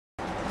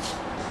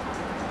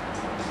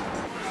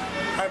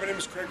name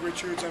is Craig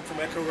Richards. I'm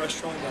from Ecco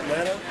restaurant in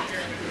Atlanta.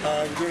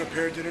 We're doing a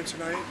pear dinner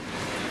tonight,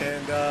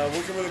 and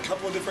working with a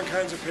couple of different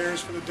kinds of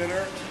pears for the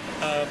dinner.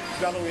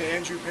 Not only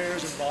Andrew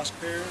pears and Bosc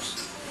pears.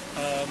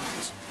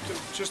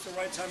 It's just the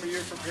right time of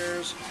year for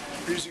pears.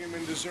 We're using them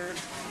in dessert.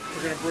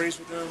 We're going to braise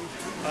with them.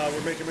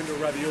 We're making them into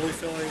a ravioli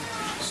filling.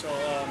 So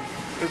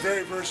they're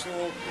very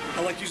versatile.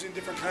 I like using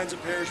different kinds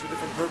of pears for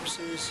different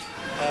purposes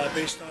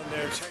based on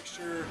their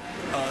texture,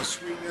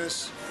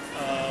 sweetness,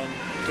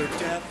 their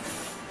depth.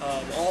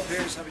 All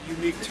pears have a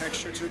unique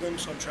texture to them,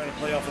 so I'm trying to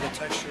play off of the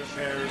texture of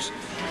pears.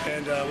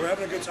 And we're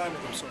having a good time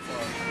with them so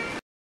far.